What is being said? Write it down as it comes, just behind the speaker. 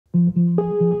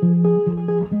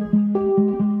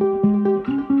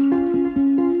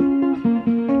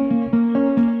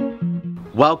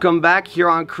Welcome back here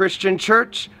on Christian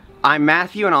Church. I'm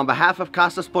Matthew, and on behalf of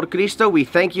Casas por Cristo, we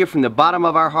thank you from the bottom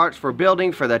of our hearts for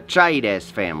building for the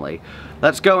Chairez family.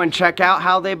 Let's go and check out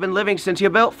how they've been living since you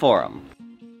built for them.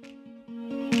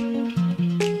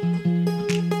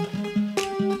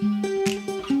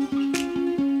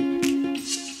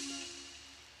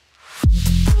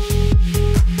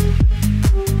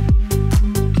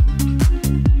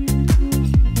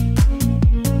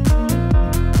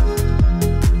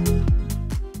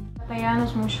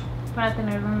 Mucho para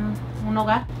tener un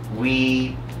hogar.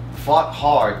 We fought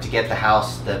hard to get the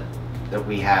house that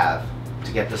we have,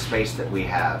 to get the space that we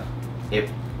have.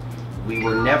 We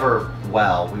were never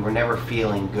well, we were never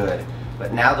feeling good,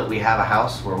 but now that we have a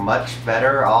house, we're much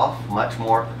better off, much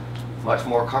more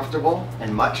comfortable,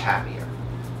 and much happier.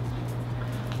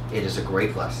 It is a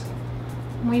great blessing.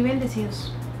 Muy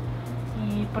bendecidos,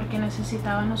 y porque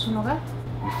necesitábamos un hogar.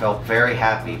 We felt very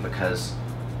happy because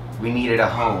we needed a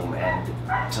home, and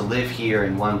to live here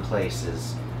in one place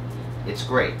it's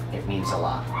great. It means a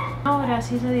lot. No,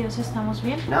 gracias a Dios estamos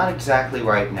bien. Not exactly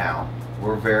right now.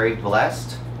 We're very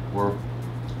blessed. We're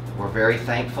very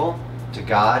thankful to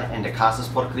God and to Casas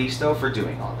por Cristo for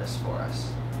doing all this for us.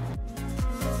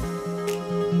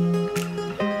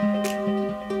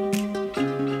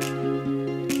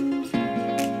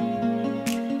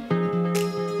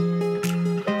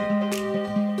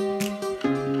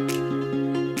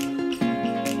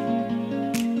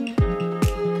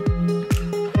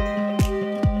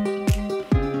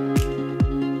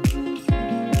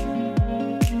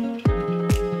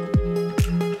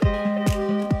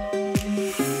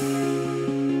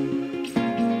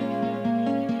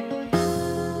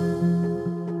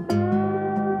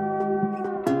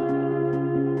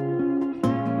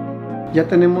 Ya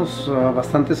tenemos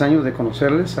bastantes años de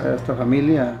conocerles a esta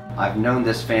familia. I've known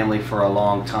this family for a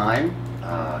long time.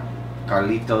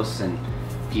 Carlitos and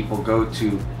people go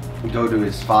to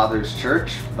his father's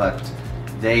church, but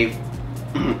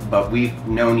we've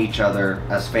known each other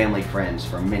as family friends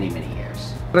for many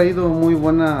years. Ha traído muy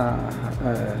buena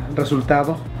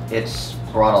resultado. It's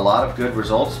brought a lot of good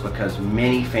results because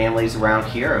many families around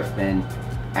here have been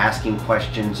asking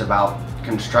questions about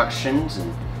constructions,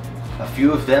 and a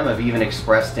few of them have even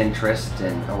expressed interest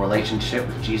in a relationship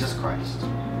with Jesus Christ.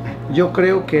 Yo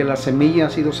creo que la semilla ha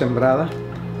sido sembrada.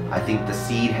 I think the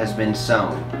seed has been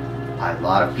sown. A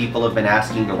lot of people have been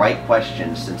asking the right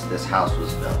questions since this house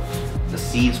was built. The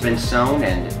seed's been sown,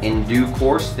 and in due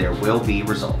course there will be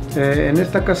results. En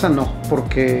esta casa no,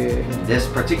 porque In this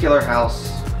particular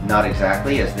house, not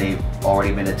exactly, as they've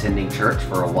already been attending church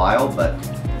for a while, but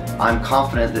I'm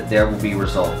confident that there will be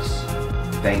results,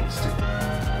 thanks to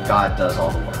God does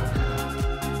all the work.